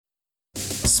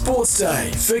Sports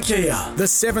Day for Kia. The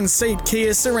 7-seat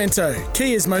Kia Sorrento,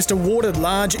 Kia's most awarded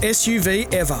large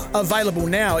SUV ever. Available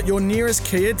now at your nearest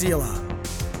Kia dealer.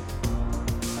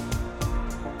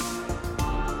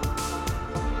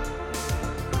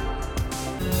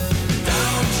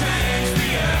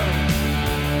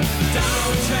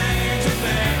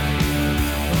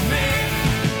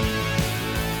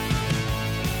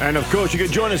 And of course, you can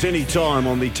join us anytime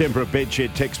on the Temperate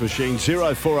Bedshed text machine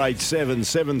 0487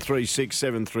 736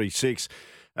 736.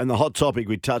 And the hot topic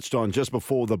we touched on just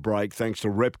before the break, thanks to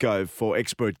Repco for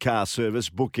expert car service,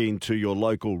 book into your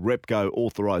local Repco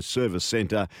authorised service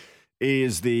centre,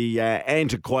 is the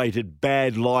antiquated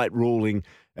bad light ruling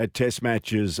at test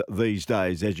matches these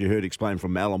days, as you heard explained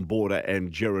from Alan Border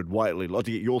and Gerard Whateley. I'd like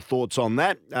to get your thoughts on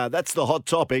that. That's the hot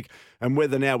topic, and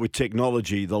whether now with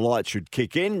technology the light should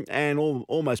kick in and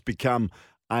almost become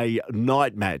a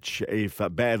night match if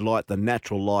bad light, the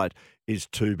natural light, is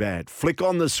too bad. Flick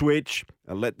on the switch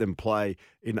and let them play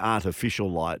in artificial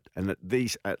light, and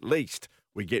at least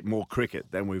we get more cricket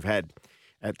than we've had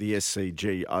at the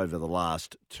SCG over the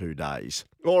last 2 days.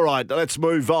 All right, let's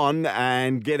move on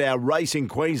and get our Racing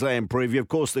Queensland preview. Of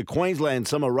course, the Queensland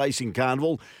Summer Racing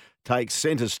Carnival takes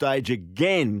centre stage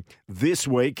again this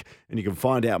week, and you can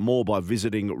find out more by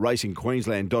visiting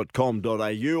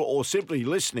racingqueensland.com.au or simply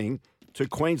listening to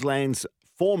Queensland's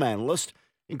form analyst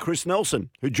in Chris Nelson,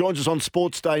 who joins us on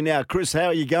Sports Day now. Chris, how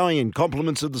are you going? And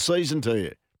compliments of the season to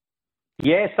you.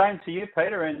 Yeah, same to you,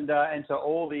 Peter, and to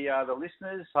all the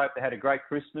listeners. Hope they had a great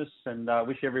Christmas, and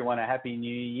wish everyone a happy New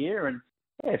Year. And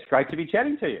yeah, it's great to be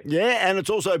chatting to you. Yeah, and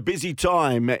it's also a busy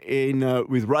time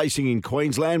with racing in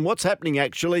Queensland. What's happening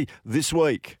actually this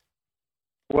week?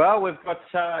 Well, we've got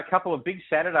a couple of big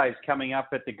Saturdays coming up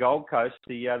at the Gold Coast.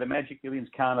 The Magic Millions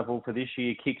Carnival for this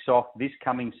year kicks off this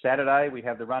coming Saturday. We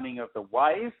have the running of the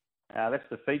Wave. That's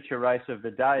the feature race of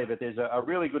the day, but there's a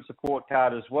really good support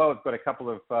card as well. We've got a couple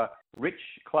of rich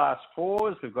Class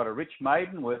 4s. We've got a rich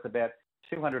maiden worth about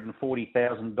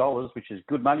 $240,000, which is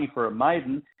good money for a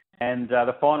maiden. And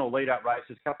the final lead-up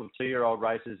races, a couple of 2-year-old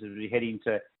races as we head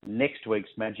into next week's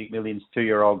Magic Millions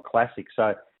 2-year-old Classic.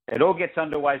 So it all gets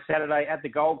underway Saturday at the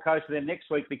Gold Coast, and then next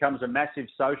week becomes a massive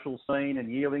social scene and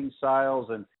yearling sales,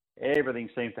 and everything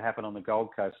seems to happen on the Gold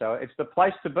Coast. So it's the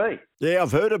place to be. Yeah,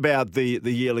 I've heard about the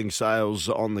yearling sales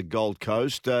on the Gold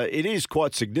Coast. It is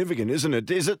quite significant, isn't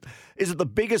it? Is it the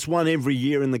biggest one every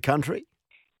year in the country?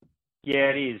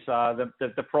 Yeah, it is.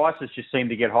 The prices just seem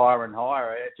to get higher and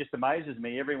higher. It just amazes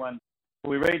me.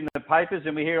 We read in the papers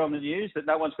and we hear on the news that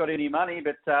no one's got any money,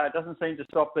 but it doesn't seem to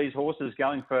stop these horses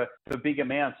going for big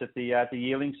amounts at the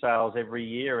yearling sales every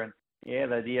year. And yeah,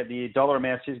 the dollar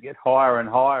amounts just get higher and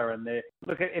higher. And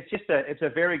it's a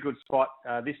very good spot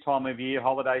this time of year,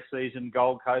 holiday season,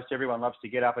 Gold Coast. Everyone loves to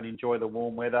get up and enjoy the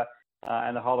warm weather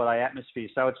and the holiday atmosphere.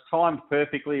 So it's timed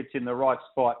perfectly. It's in the right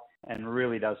spot and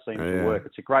really does seem to work.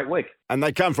 It's a great week. And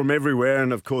they come from everywhere.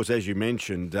 And of course, as you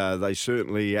mentioned, they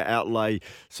certainly outlay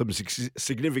some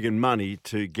significant money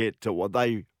to get to what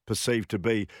they perceived to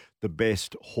be the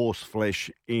best horse flesh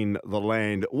in the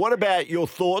land. What about your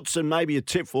thoughts and maybe a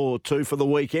tip or two for the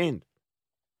weekend?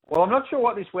 Well, I'm not sure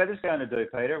what this weather's going to do,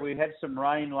 Peter. We had some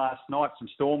rain last night, some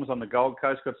storms on the Gold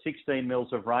Coast, got 16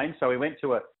 mils of rain. So we went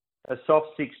to a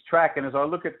soft 6 track. And as I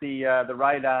look at the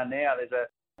radar now, there's a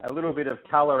little bit of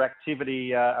colour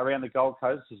activity around the Gold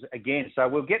Coast again. So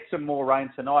we'll get some more rain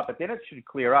tonight, but then it should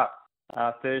clear up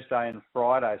Thursday and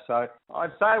Friday. So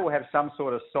I'd say we'll have some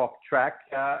sort of soft track.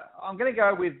 I'm going to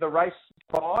go with the race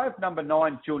 5, number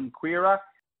 9, Junquera,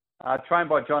 trained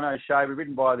by John O'Shea,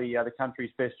 ridden by the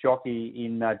country's best jockey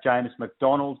in James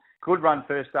McDonald. Good run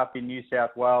first up in New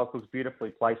South Wales. Looks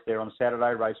beautifully placed there on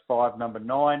Saturday, race 5, number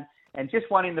 9. And just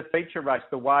one in the feature race,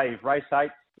 the Wave, race 8.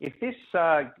 If this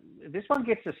one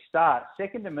gets a start,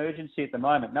 second emergency at the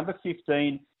moment, number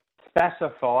 15,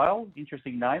 Thasophile,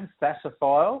 interesting name,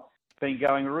 Thasophile, been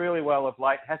going really well of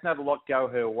late. Hasn't had a lot go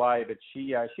her way, but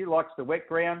she likes the wet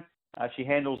ground. She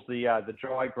handles the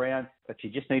dry ground, but she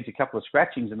just needs a couple of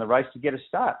scratchings in the race to get a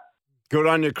start. Good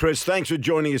on you, Chris. Thanks for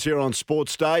joining us here on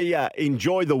Sports Day.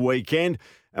 Enjoy the weekend,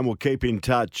 and we'll keep in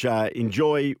touch.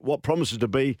 Enjoy what promises to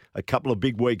be a couple of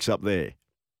big weeks up there.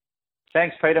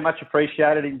 Thanks, Peter. Much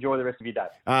appreciated. Enjoy the rest of your day.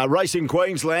 Racing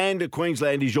Queensland.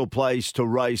 Queensland is your place to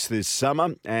race this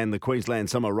summer, and the Queensland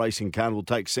Summer Racing Carnival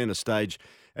takes centre stage,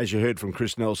 as you heard from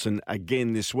Chris Nelson,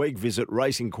 again this week. Visit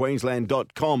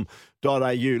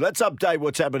racingqueensland.com.au. Let's update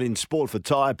what's happened in sport for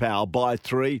Tyre Power. Buy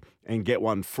 3 and get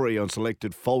 1 free on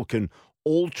selected Falcon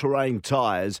all-terrain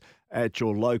tyres at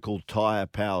your local Tyre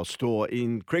Power store.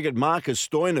 In cricket, Marcus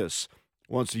Stoinis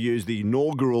wants to use the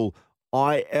inaugural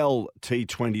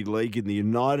ILT20 League in the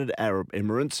United Arab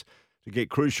Emirates to get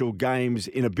crucial games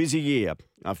in a busy year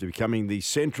after becoming the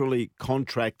centrally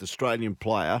contract Australian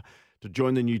player to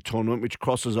join the new tournament, which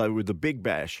crosses over with the Big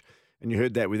Bash. And you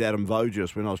heard that with Adam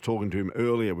Voges when I was talking to him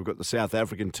earlier. We've got the South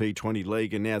African T20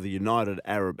 League and now the United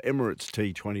Arab Emirates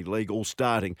T20 League all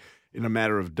starting in a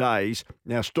matter of days.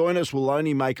 Now, Stoinis will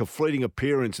only make a fleeting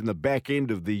appearance in the back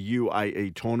end of the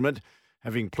UAE tournament,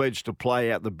 having pledged to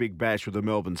play out the Big Bash with the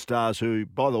Melbourne Stars, who,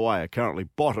 by the way, are currently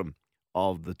bottom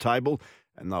of the table,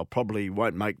 and they'll probably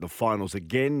won't make the finals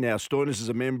again. Now, Stoinis is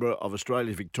a member of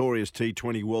Australia's victorious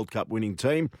T20 World Cup winning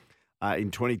team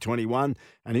in 2021,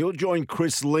 and he'll join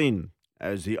Chris Lynn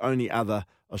as the only other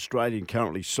Australian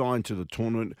currently signed to the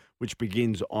tournament, which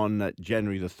begins on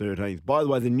January the 13th. By the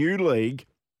way, the new league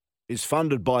is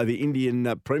funded by the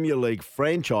Indian Premier League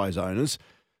franchise owners.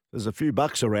 There's a few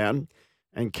bucks around,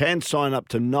 and can sign up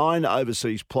to 9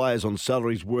 overseas players on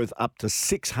salaries worth up to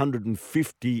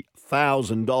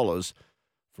 $650,000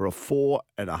 for a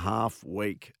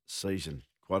 4.5-week season.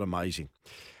 Quite amazing.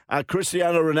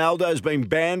 Cristiano Ronaldo has been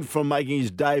banned from making his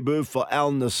debut for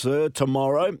Al Nassr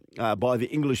tomorrow by the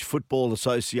English Football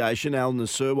Association. Al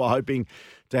Nassr were hoping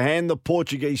to hand the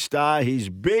Portuguese star his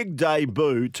big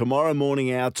debut tomorrow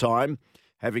morning our time,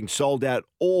 having sold out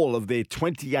all of their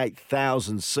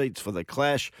 28,000 seats for the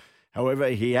clash.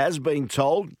 However, he has been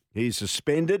told he's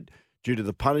suspended due to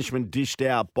the punishment dished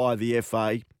out by the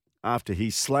FA after he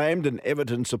slammed an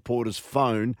Everton supporter's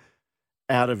phone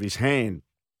out of his hand.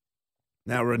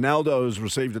 Now, Ronaldo has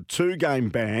received a 2-game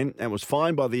ban and was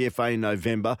fined by the FA in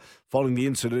November following the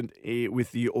incident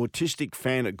with the autistic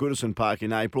fan at Goodison Park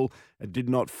in April. It did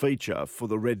not feature for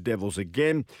the Red Devils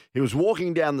again. He was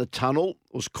walking down the tunnel,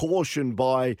 was cautioned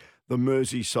by the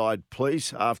Merseyside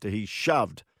police after he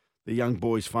shoved the young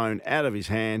boy's phone out of his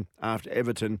hand after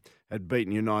Everton had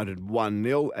beaten United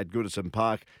 1-0 at Goodison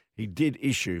Park. He did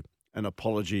issue an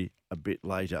apology a bit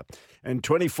later. And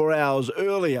 24 hours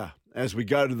earlier, as we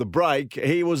go to the break,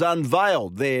 he was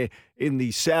unveiled there in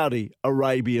the Saudi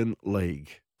Arabian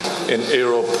League. In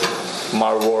Europe,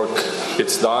 my work,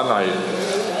 it's done.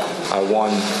 I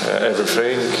won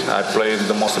everything. I played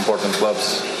the most important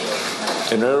clubs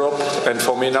in Europe, and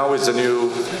for me now it's a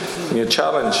new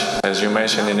challenge, as you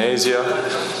mentioned, in Asia.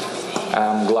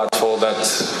 I'm glad for that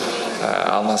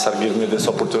Al Nassr gave me this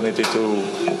opportunity to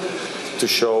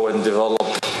show and develop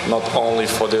not only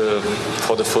for the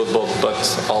football but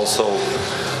also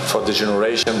for the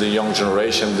generation, the young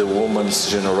generation, the women's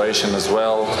generation as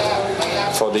well,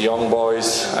 for the young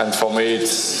boys. And for me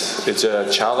it's a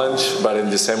challenge, but in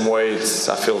the same way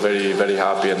I feel very, very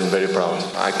happy and very proud.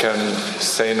 I can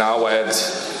say now I had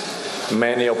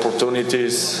many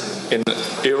opportunities in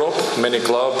Europe, many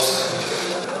clubs,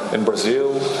 in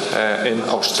Brazil, in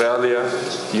Australia,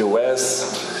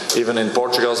 US, even in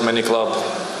Portugal, many clubs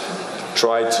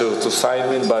tried to sign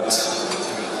me, but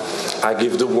I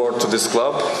give the word to this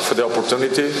club for the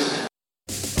opportunity.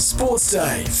 Sports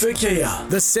Day for Kia.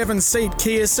 The 7-seat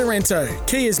Kia Sorento,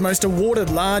 Kia's most awarded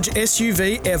large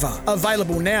SUV ever.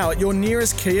 Available now at your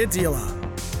nearest Kia dealer.